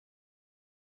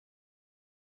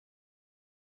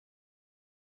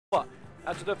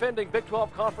As the defending Big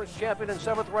 12 Conference champion and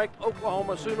 7th-ranked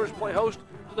Oklahoma Sooners play host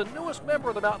to the newest member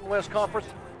of the Mountain West Conference,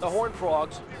 the Horned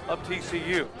Frogs of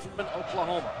TCU in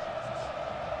Oklahoma.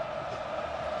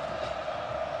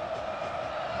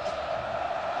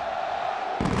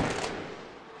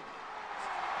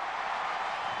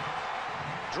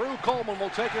 Drew Coleman will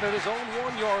take it at his own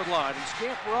 1-yard line and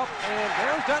scamper up, and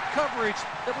there's that coverage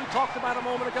that we talked about a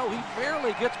moment ago. He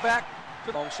barely gets back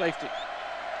to the safety.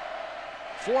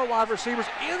 4 wide receivers,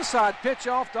 inside pitch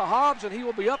off to Hobbs, and he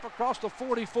will be up across the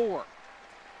 44.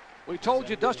 We told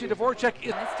you Dusty Dvorak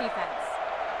is this defense.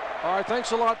 All right,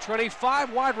 thanks a lot, Trini.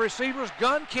 5 wide receivers.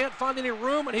 Gunn can't find any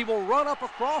room, and he will run up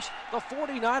across the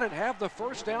 49 and have the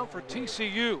first down for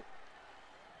TCU.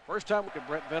 First time with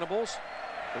Brent Venables,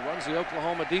 who runs the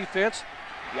Oklahoma defense.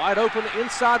 Wide open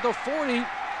inside the 40, and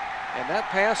that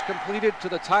pass completed to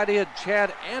the tight end,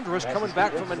 Chad Andrus, coming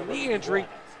back from a knee injury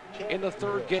in the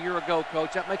third game a year ago,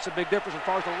 Coach. That makes a big difference as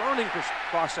far as the learning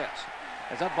process,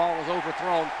 as that ball was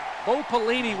overthrown. Bo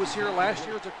Pelini was here last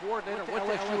year as a coordinator with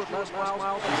LSU with Les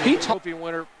Miles. He trophy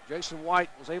winner Jason White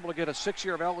was able to get a 6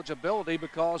 year of eligibility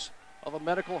because of a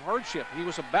medical hardship. He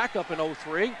was a backup in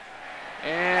 03,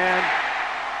 and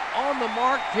on the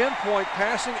mark, pinpoint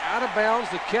passing out of bounds,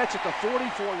 the catch at the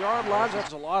 44-yard line.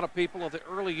 That's a lot of people of the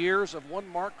early years of one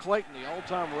Mark Clayton, the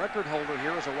all-time record holder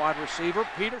here as a wide receiver.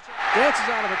 Peterson dances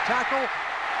out of a tackle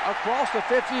across the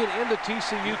 50 and into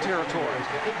TCU territory.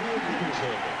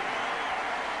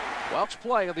 Well, it's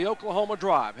play of the Oklahoma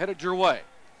drive headed your way.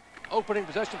 Opening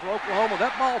possession for Oklahoma.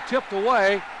 That ball tipped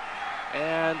away,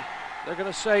 and they're going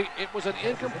to say it was an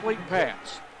incomplete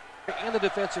pass. In the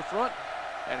defensive front.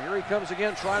 And here he comes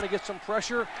again trying to get some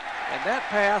pressure, and that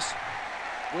pass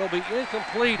will be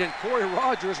incomplete, and Corey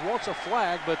Rogers wants a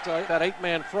flag, but that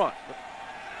 8-man front.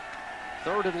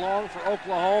 Third and long for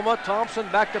Oklahoma. Thompson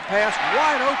back to pass,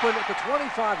 wide open at the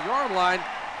 25-yard line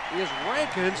is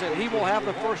Rankins, and he will have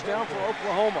the first down for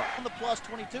Oklahoma. On the plus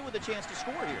 22 with a chance to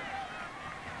score here.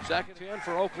 Second 10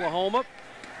 for Oklahoma,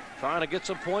 trying to get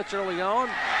some points early on,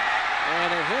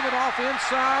 and they hand it off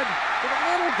inside to the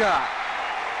little guy,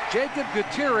 Jacob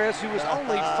Gutierrez, who is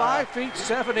only 5 feet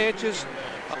 7 inches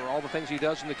for all the things he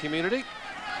does in the community.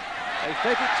 They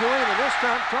fake it to him, and this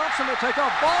time Thompson will take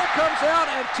off. Ball comes out,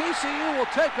 and TCU will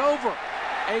take over.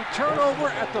 A turnover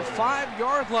at the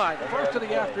 5-yard line. First of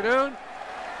the afternoon.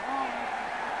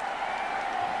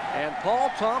 And Paul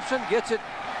Thompson gets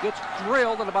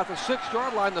drilled at about the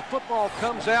 6-yard line. The football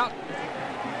comes out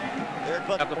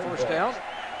at the first down.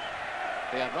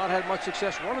 They have not had much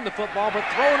success running the football, but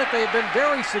throwing it, they have been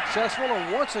very successful.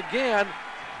 And once again,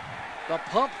 the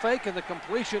pump fake and the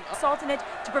completion. Assaulting it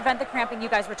to prevent the cramping you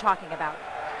guys were talking about.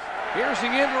 Here's the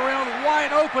end around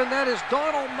wide open. That is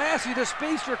Donald Massey. The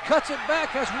speedster cuts it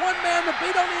back, has one man to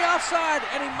beat on the outside,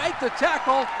 and he makes the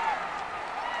tackle.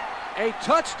 A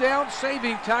touchdown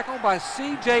saving tackle by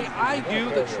C.J.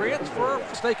 Igu, the transfer.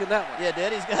 Mistaken that one. Yeah,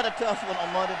 Daddy's got a tough one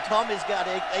on Monday. Tommy's got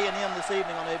A&M this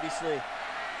evening on ABC.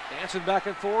 Dancing back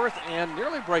and forth and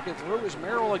nearly breaking through is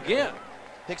Merrill again.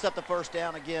 Picks up the first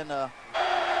down again. 4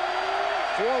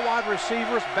 wide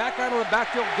receivers back out of the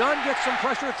backfield. Gunn gets some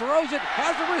pressure, throws it,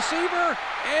 has the receiver,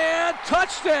 and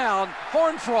touchdown,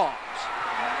 Horned Frogs.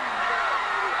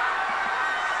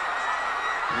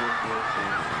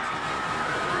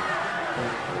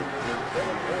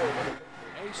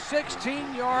 A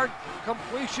 16-yard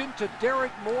completion to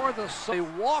Derek Moore, the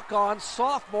walk-on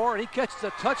sophomore, and he catches a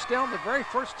touchdown, the very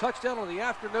first touchdown of the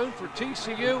afternoon for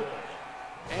TCU.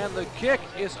 And the kick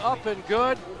is up and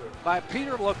good by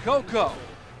Peter Lococo.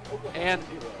 And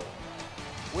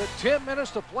with 10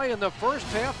 minutes to play in the first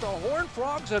half, the Horned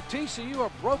Frogs of TCU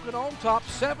are broken on top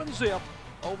 7-zip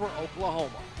over Oklahoma.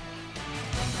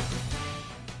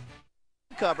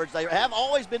 Coverage, they have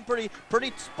always been pretty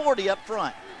sporty up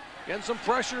front. Getting some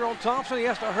pressure on Thompson. He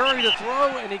has to hurry to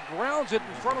throw, and he grounds it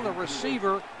in front of the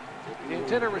receiver. The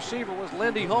intended receiver was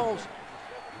Lindy Holmes.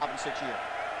 6 year.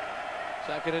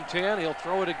 Second and 10. He'll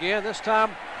throw it again. This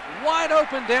time wide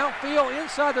open downfield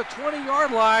inside the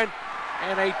 20-yard line,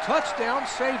 and a touchdown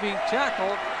saving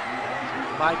tackle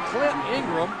by Clint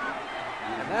Ingram.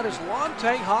 And that is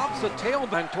Lonte Hobbs, the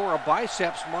tailback, tore a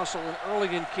biceps muscle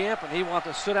early in camp, and he wants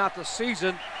to sit out the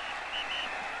season.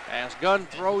 As Gunn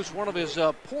throws one of his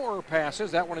poorer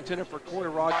passes, that one intended for Corey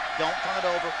Rogers. Don't turn it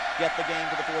over, get the game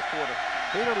to the fourth quarter.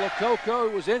 Peter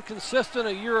Lococo was inconsistent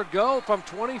a year ago from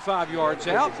 25 yards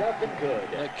out.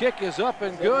 The kick is up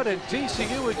and good, and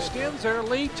TCU extends their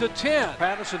lead to 10.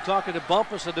 Patterson talking to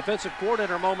Bumpus, the defensive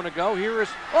coordinator, a moment ago. Here is,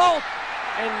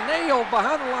 and nailed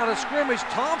behind the line of scrimmage.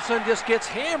 Thompson just gets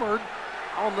hammered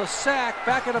on the sack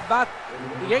back at about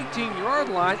the 18-yard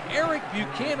line. Eric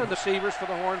Buchanan, the receivers for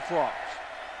the Horned Frogs.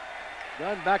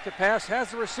 Gunn back to pass,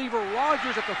 has the receiver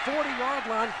Rogers at the 40-yard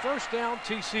line, first down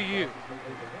TCU.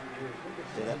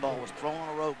 See, that ball was thrown on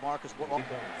a rope, Marcus.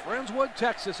 Friendswood,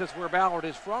 Texas is where Ballard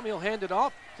is from. He'll hand it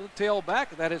off to the tailback.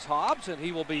 That is Hobbs, and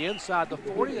he will be inside the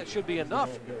 40. That should be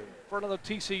enough for another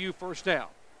TCU first down.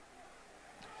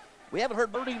 We haven't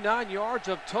heard 39 yards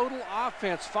of total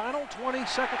offense. Final 20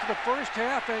 seconds of the first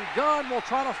half, and Gunn will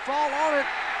try to fall on it.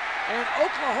 And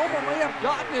Oklahoma may have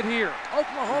gotten it here.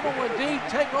 Oklahoma will indeed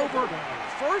take over.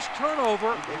 First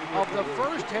turnover of the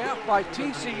first half by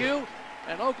TCU.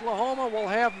 And Oklahoma will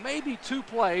have maybe 2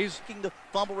 plays. The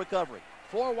fumble recovery.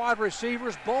 4 wide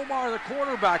receivers. Bomar, the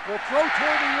quarterback, will throw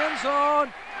toward the end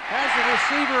zone. Has the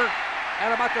receiver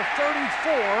at about the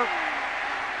 34.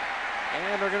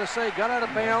 And they're going to say got out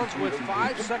of bounds with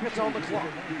 5 seconds on the clock.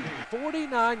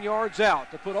 49 yards out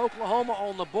to put Oklahoma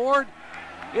on the board.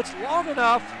 It's long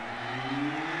enough,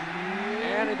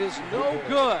 and it is no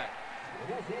good.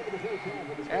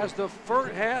 As the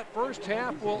first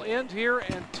half will end here,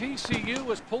 and TCU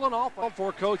is pulling off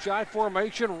for Coach I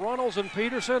formation. Runnels and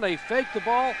Peterson, they fake the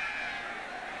ball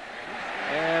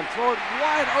and throw it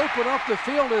wide open up the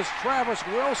field is Travis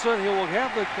Wilson. He will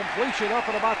have the completion up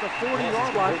at about the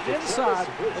 40-yard line inside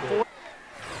the 40.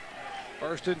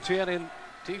 First and 10 in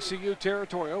TCU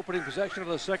territory. Opening possession of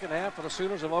the second half for the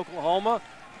Sooners of Oklahoma.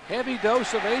 Heavy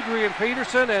dose of Adrian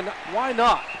Peterson, and why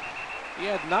not? He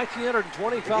had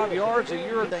 1,925 yards a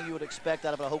year. Everything you would expect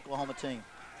out of an Oklahoma team.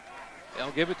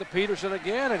 They'll give it to Peterson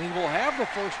again, and he will have the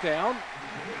first down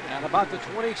at about the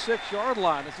 26-yard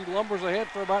line as he lumbers ahead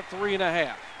for about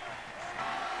 3.5.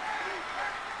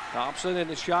 Thompson in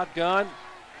the shotgun.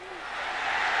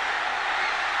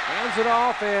 Hands it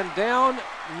off and down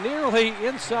nearly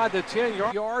inside the 10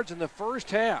 yards in the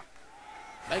first half.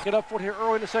 Make it up for it here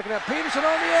early in the second half. Peterson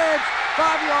on the edge.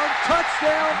 5-yard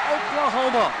touchdown,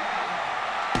 Oklahoma.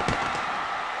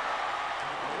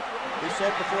 We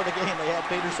said before the game they had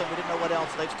Peterson. We didn't know what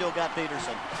else. They've still got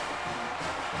Peterson.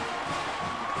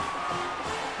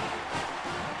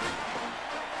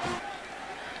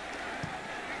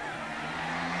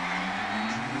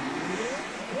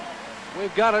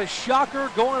 We've got a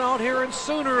shocker going on here in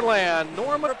Soonerland.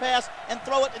 Norman pass and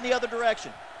throw it in the other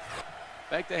direction.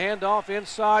 Make the handoff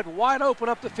inside, wide open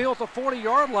up the field at the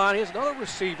 40-yard line. Here's another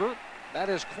receiver. That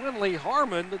is Quinley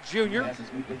Harmon, the junior.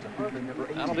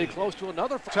 That'll be close to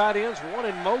another. Tight ends, one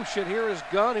in motion. Here is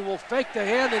Gunn. He will fake the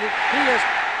hand, and he is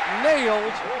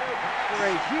nailed for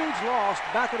a huge loss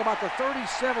back at about the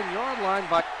 37-yard line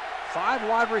by 5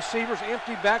 wide receivers.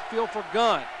 Empty backfield for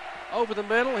Gunn. Over the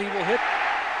middle, he will hit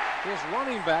his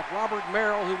running back, Robert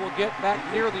Merrill, who will get back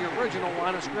near the original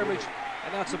line of scrimmage,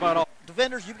 and that's about all.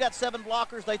 Defenders, you've got 7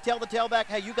 blockers. They tell the tailback,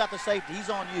 hey, you got the safety. He's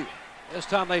on you. This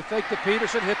time they fake the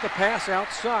Peterson, hit the pass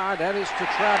outside. That is to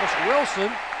Travis Wilson,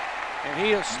 and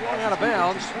he is slung out of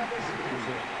bounds.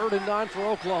 3rd and 9 for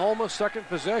Oklahoma, second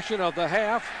possession of the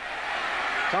half.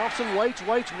 Thompson waits,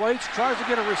 tries to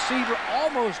get a receiver,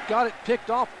 almost got it picked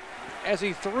off as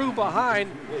he threw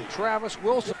behind Travis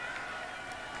Wilson.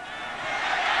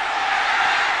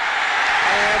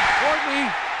 And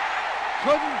Courtney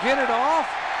couldn't get it off.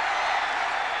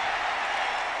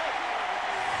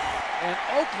 And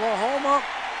Oklahoma,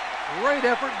 great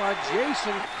effort by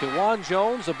Jason. Dewan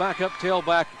Jones, the backup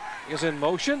tailback, is in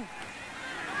motion.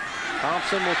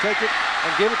 Thompson will take it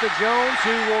and give it to Jones,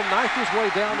 who will knife his way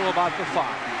down to about the 5.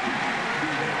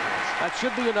 That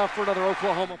should be enough for another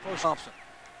Oklahoma first. Thompson.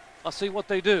 Let's see what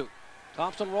they do.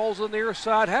 Thompson rolls on the near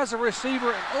side, has a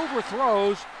receiver, and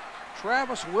overthrows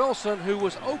Travis Wilson, who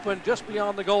was open just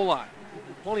beyond the goal line.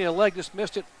 Plenty of leg, just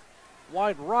missed it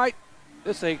wide right.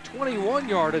 This a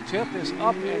 21-yard attempt is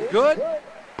up and good.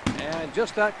 And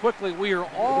just that quickly, we are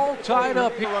all tied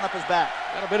up here. Run up his back.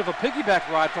 Got a bit of a piggyback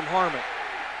ride from Harmon.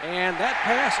 And that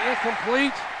pass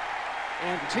incomplete.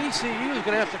 And TCU is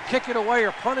going to have to kick it away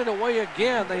or punt it away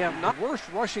again. They have not. Worst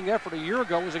rushing effort a year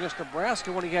ago was against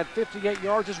Nebraska when he had 58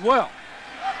 yards as well.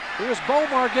 Here's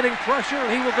Bomar getting pressure,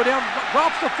 and he will go down,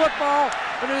 drops the football,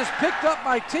 and it is picked up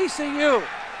by TCU.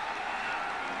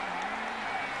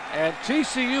 And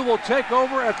TCU will take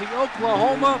over at the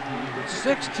Oklahoma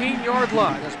 16-yard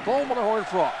line. As Bowman the Horned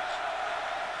Frogs.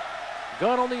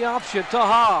 Gunn on the option to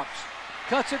Hobbs.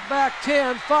 Cuts it back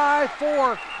 10, 5,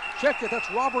 4. Check it, that's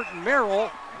Robert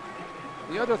Merrill.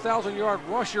 The other 1,000-yard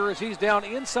rusher as he's down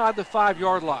inside the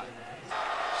 5-yard line.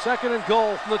 2nd and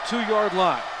goal from the 2-yard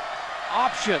line.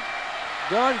 Option.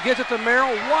 Gunn gets it to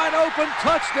Merrill. Wide open,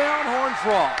 touchdown, Horned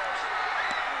Frogs.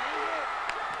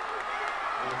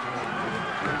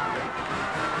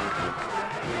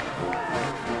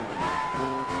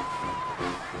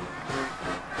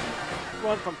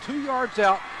 Run from 2 yards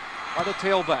out by the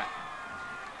tailback.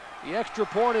 The extra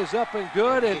point is up and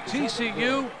good, and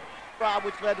TCU.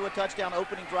 Which led to a touchdown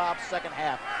opening drive second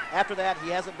half. After that, he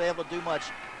hasn't been able to do much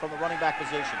from the running back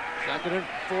position. 2nd and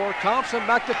 4, Thompson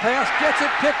back to pass, gets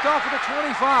it picked off at the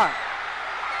 25.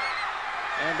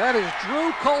 And that is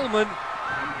Drew Coleman,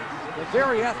 the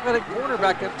very athletic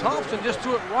cornerback, and Thompson just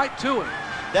threw it right to him.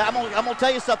 I'm gonna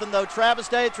tell you something though, Travis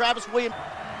Williams.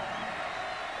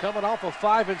 Coming off a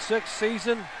 5-6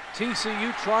 season,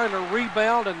 TCU trying to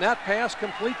rebound, and that pass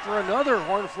complete for another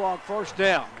Horned Frog first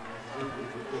down.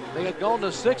 They had gone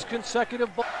to 6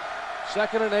 consecutive balls.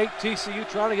 2nd and 8, TCU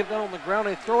trying to get down on the ground.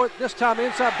 They throw it, this time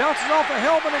inside, bounces off the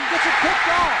helmet and gets it picked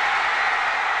off.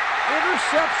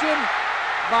 Interception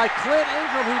by Clint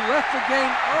Ingram, who left the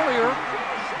game earlier,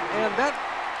 and that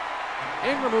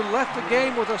Ingram, who left the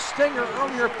game with a stinger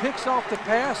earlier, picks off the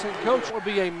pass, and coach, will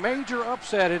be a major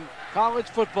upset in college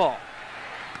football.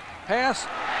 Pass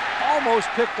almost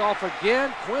picked off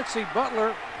again. Quincy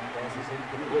Butler,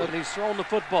 and he's thrown the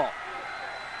football.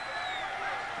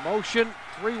 Motion,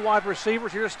 3 wide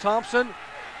receivers. Here's Thompson.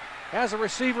 Has a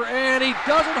receiver, and he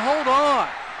doesn't hold on.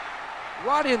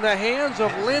 Right in the hands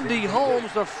of Lindy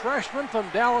Holmes, the freshman from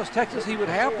Dallas, Texas. He would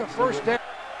have the first down.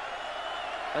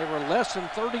 They were less than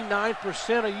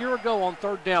 39% a year ago on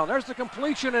 3rd down. There's the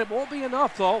completion. It won't be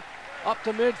enough, though. Up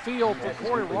to midfield for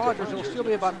Corey Rogers. It'll still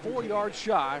be about 4 yards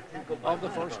shy of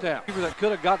the first down. That could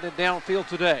have gotten it downfield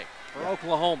today for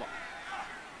Oklahoma.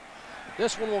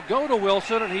 This one will go to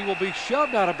Wilson, and he will be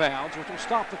shoved out of bounds, which will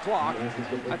stop the clock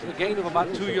after the gain of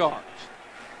about 2 yards.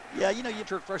 Yeah, you know,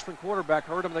 freshman quarterback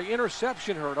hurt him. The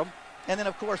interception hurt him. And then,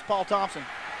 of course, Paul Thompson.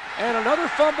 And another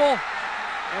fumble,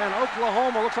 and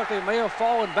Oklahoma looks like they may have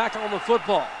fallen back on the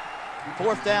football.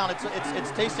 4th down. It's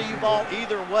TCU ball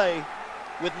either way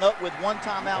with 1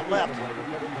 timeout left.